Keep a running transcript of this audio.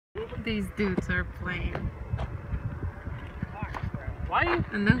These dudes are playing. Why are you?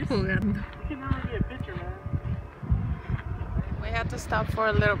 Andan jugando. You can never be a pitcher, man. We had to stop for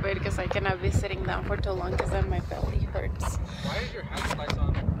a little bit because I cannot be sitting down for too long because then my belly hurts. Why is your hazard lights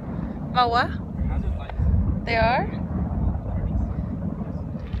on? My what? Your hazard lights. They are?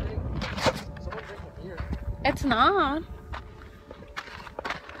 Someone drink a beer. It's not.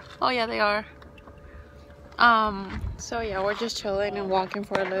 Oh yeah, they are. So yeah, we're just chilling and walking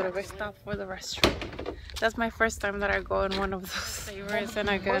for a little bit. Stop for the restroom. That's my first time that I go in one of those favors and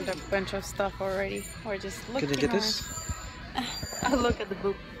I got a bunch of stuff already. We're just looking. Can you get this? I'll look at the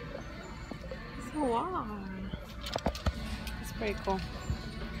book. So wow. It's pretty cool.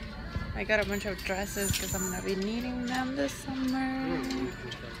 I got a bunch of dresses because I'm gonna be needing them this summer.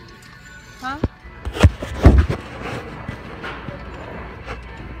 Huh?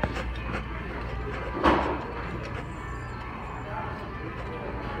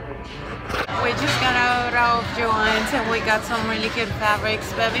 We just got out of Joann's and we got some really good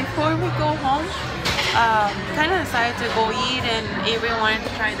fabrics, but before we go home, kind of decided to go eat and Avery wanted to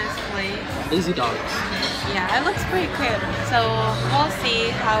try this place. Lazy dogs. Yeah, it looks pretty good, so we'll see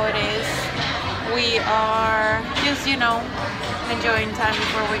how it is. We are just, you know, enjoying time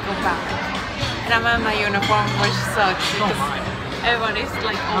before we go back. And I'm in my uniform, which sucks because everybody's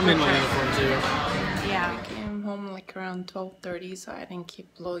like I'm in my uniform too. Yeah. I came home like around 12:30, so I didn't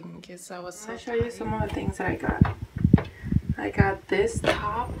keep vlogging because I was so tired. I'll show you some of the things that I got. I got this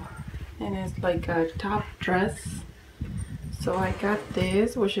top, and it's like a top dress. So I got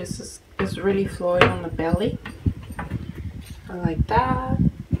this, which is really flowy on the belly. I like that.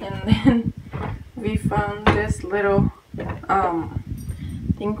 And then we found this little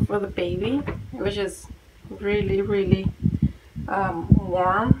thing for the baby, which is really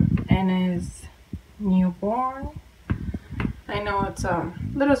warm and is newborn. I know it's a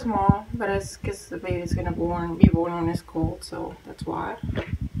little small, but it's because the baby's gonna be born when it's cold, so that's why.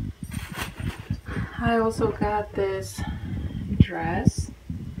 I also got this dress,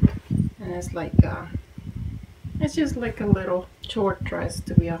 and it's like it's just like a little short dress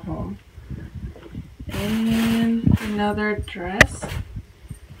to be at home. And another dress,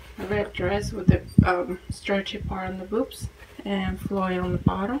 a red dress with the stretchy part on the boobs and flowy on the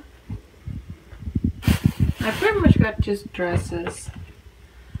bottom. I pretty much got just dresses.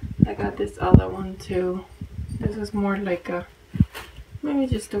 I got this other one too. This is more like a, maybe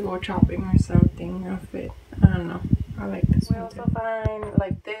just to go shopping or something outfit. I don't know. I like this one too. We also find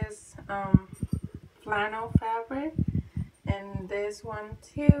like this flannel fabric. And this one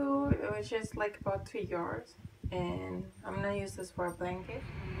too, it was just like about 3 yards. And I'm gonna use this for a blanket.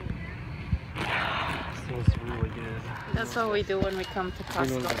 Smells really good. That's what we do when we come to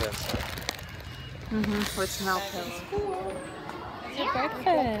Costco. With smell pills. It's your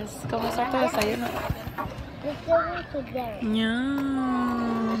breakfast. ¿Cómo está tu desayuno? Yum.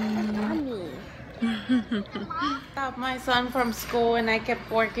 Stopped my son from school and I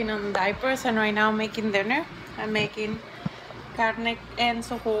kept working on diapers, and right now I'm making dinner. I'm making carne en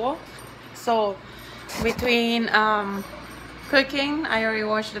su jugo. So between cooking, I already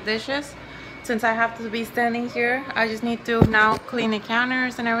washed the dishes. Since I have to be standing here, I just need to now clean the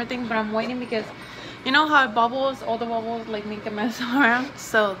counters and everything, but I'm waiting because you know how it bubbles, all the bubbles like make a mess around.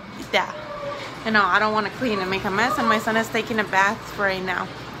 So yeah, you know, I don't want to clean and make a mess, and my son is taking a bath right now.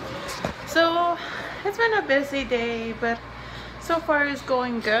 So it's been a busy day, but so far it's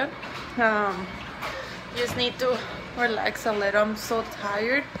going good. Just need to relax a little. I'm so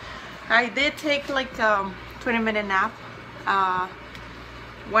tired. I did take like 20-minute nap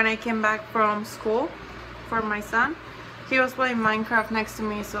when I came back from school for my son. He was playing Minecraft next to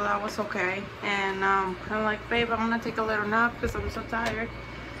me, so that was okay. And I'm like, babe, I'm gonna take a little nap because I'm so tired.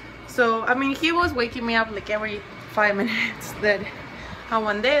 So I mean, he was waking me up like every 5 minutes that I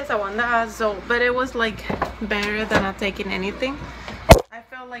want this, I want that. So but it was like better than not taking anything. I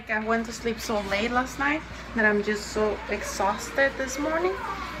felt like I went to sleep so late last night that I'm just so exhausted this morning.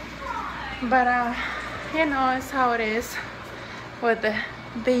 But you know, it's how it is with the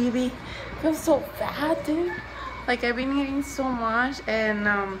baby. I feel so fat, dude. Like I've been eating so much, and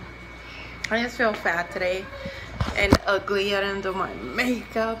I just feel fat today and ugly. I didn't do my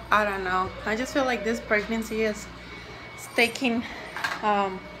makeup. I don't know. I just feel like this pregnancy is taking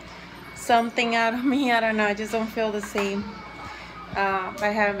something out of me. I don't know. I just don't feel the same.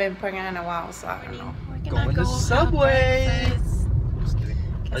 I haven't been pregnant in a while, so I don't know. We're gonna go to Subway.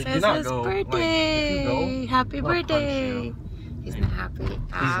 It's his birthday. Like, Happy birthday. He's not happy. He's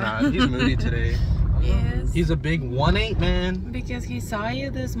not. He's moody today. Yes. He's a big 1'8" man. Because he saw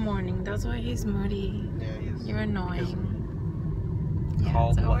you this morning. That's why he's moody. Yeah, he is. You're annoying.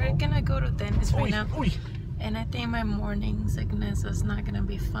 called so we're what? gonna go to dentist right now. Oy. And I think my morning sickness is not gonna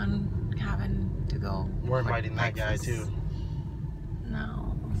be fun having to go. We're inviting that guy too.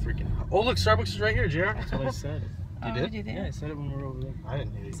 No. Freaking. Oh look, Starbucks is right here, JR. That's what I said. You did? You did? Yeah, I said it when we were over there. I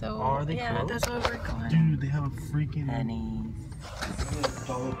didn't hear you. So oh, are they yeah, closed? that's why we're going. Dude, they have a freaking. Pennies.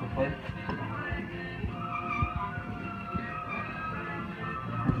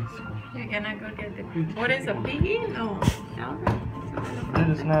 You're gonna go get the. What is a piggy? No. It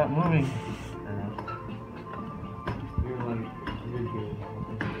is not moving. You're like, you're good.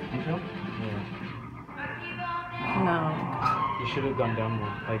 You sure? Yeah. No. You should have gone down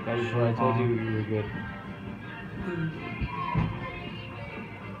more. Like I told you, you were good.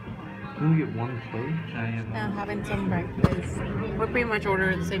 Can we get one plate? I'm having some breakfast. We pretty much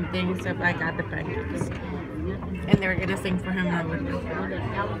ordered the same thing, except I got the pancakes. And they were gonna sing for him.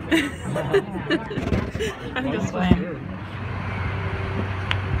 I'm just playing.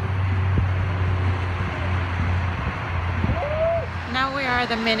 Now we are at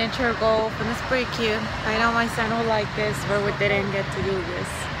the miniature golf, and it's pretty cute. I know my son will like this, but we didn't get to do this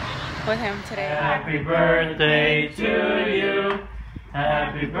with him today. Happy birthday to you.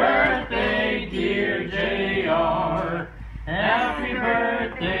 Happy birthday, dear JR. Happy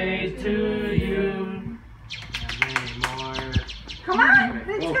birthday to you. Come on,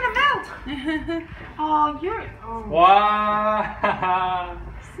 it's gonna melt. Oh, you're. Oh. Wow.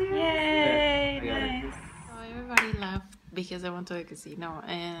 Yay, nice. So everybody left because I went to the casino,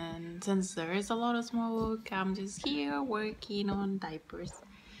 and since there is a lot of smoke, I'm just here working on diapers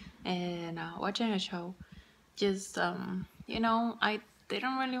and watching a show. Just you know, I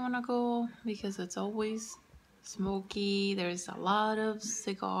didn't really want to go because it's always smoky. There's a lot of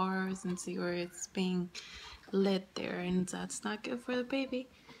cigars and cigarettes being lit there, and that's not good for the baby.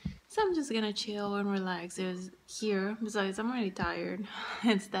 So I'm just gonna chill and relax. It's here. Besides, I'm really tired.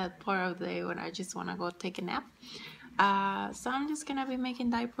 It's that part of the day when I just want to go take a nap. So I'm just gonna be making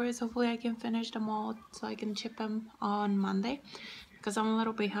diapers. Hopefully I can finish them all so I can ship them on Monday, because I'm a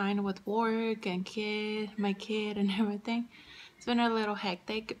little behind with work and my kid and everything. It's been a little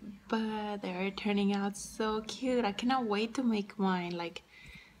hectic, but they're turning out so cute. I cannot wait to make mine. Like,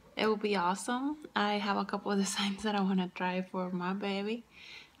 it will be awesome. I have a couple of designs that I want to try for my baby.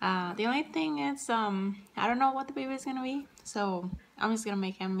 The only thing is, I don't know what the baby is gonna be, so I'm just gonna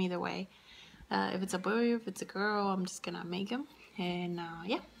make him either way. If it's a boy, if it's a girl, I'm just gonna make him. And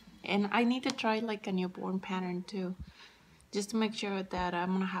yeah, and I need to try like a newborn pattern too, just to make sure that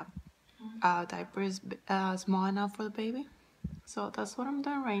I'm gonna have diapers small enough for the baby. So that's what I'm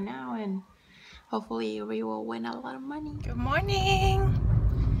doing right now, and hopefully we will win a lot of money. Good morning.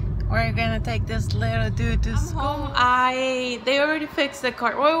 We're gonna take this little dude to school. They already fixed the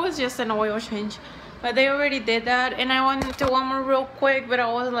car. Well, it was just an oil change, but they already did that. And I went to Walmart real quick, but I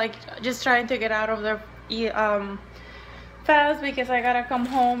was like just trying to get out of there fast because I gotta come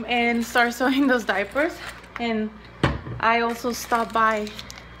home and start sewing those diapers. And I also stopped by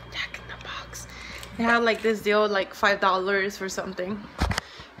Jack in the Box. They had like this deal, like $5 for something.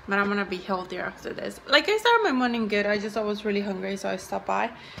 But I'm gonna be healthier after this. Like, I started my morning good. I was really hungry, so I stopped by.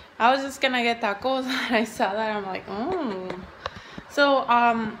 I was just gonna get tacos and I saw that. I'm like, oh. So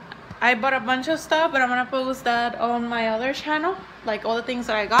I bought a bunch of stuff, but I'm gonna post that on my other channel, like all the things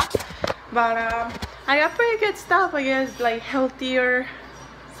that I got. But I got pretty good stuff, I guess, like healthier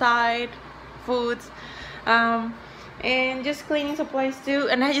side foods, and just cleaning supplies too.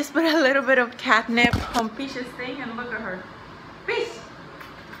 And I just put a little bit of catnip on Peach's thing, and look at her. Peach!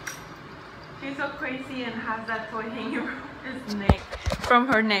 She's so crazy and has that toy hanging from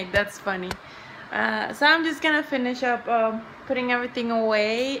her neck. That's funny. So I'm just gonna finish up putting everything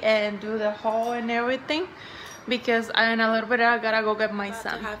away and do the haul and everything, because in a little bit I gotta go get my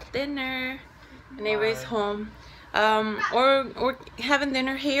son to have dinner. And everybody's home. We're having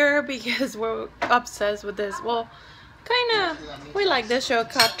dinner here because we're obsessed with this. Well, kind of. We like this show,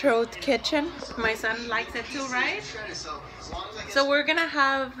 Cutthroat Kitchen. My son likes it too, right? So we're gonna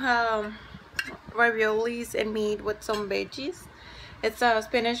have raviolis and meat with some veggies. It's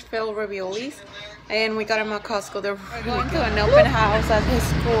spinach filled raviolis, and we got them at Costco. They're going to an open house at his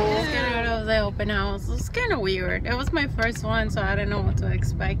school. Just got out of the open house. It was kind of weird. It was my first one, so I didn't know what to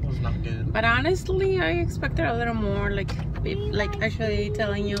expect. It was not good. But honestly, I expected a little more, like actually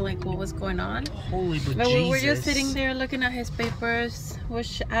telling you like what was going on. Holy but But Jesus. we were just sitting there looking at his papers,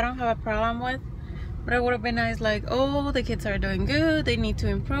 which I don't have a problem with. But it would have been nice, like, oh, the kids are doing good, they need to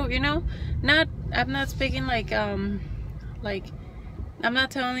improve, you know? I'm not speaking like I'm not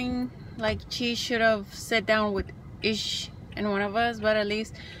telling like she should have sat down with Ish and one of us, but at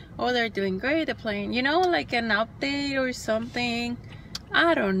least, oh, they're doing great, they're playing, you know, like an update or something.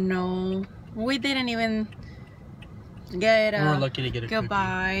 I don't know. We didn't even get We were lucky to get a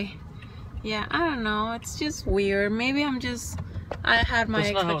goodbye. Yeah, I don't know. It's just weird. Maybe I had my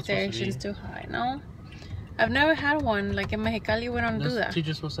expectations too high. No, I've never had one. Like in Mexicali, we don't do that.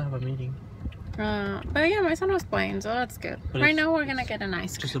 Teacher's supposed to have a meeting. But yeah, my son was playing, so that's good. But right now, we're gonna get an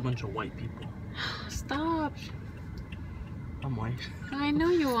ice cream. Just a bunch of white people. Stop. I'm white. I know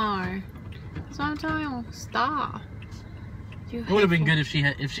you are. So I'm telling you, stop. It would have been good if she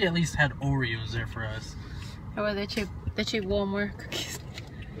at least had Oreos there for us. Or the cheap Walmart cookies.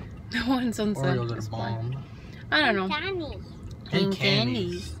 The ones on sale. Oreos are bomb. I don't know. And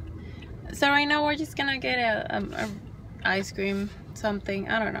candies. So right now we're just gonna get a ice cream, something.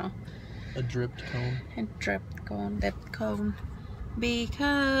 I don't know. A dripped cone. A dipped cone.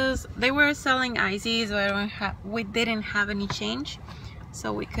 Because they were selling ices, but we didn't have any change,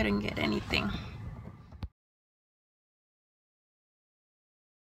 so we couldn't get anything.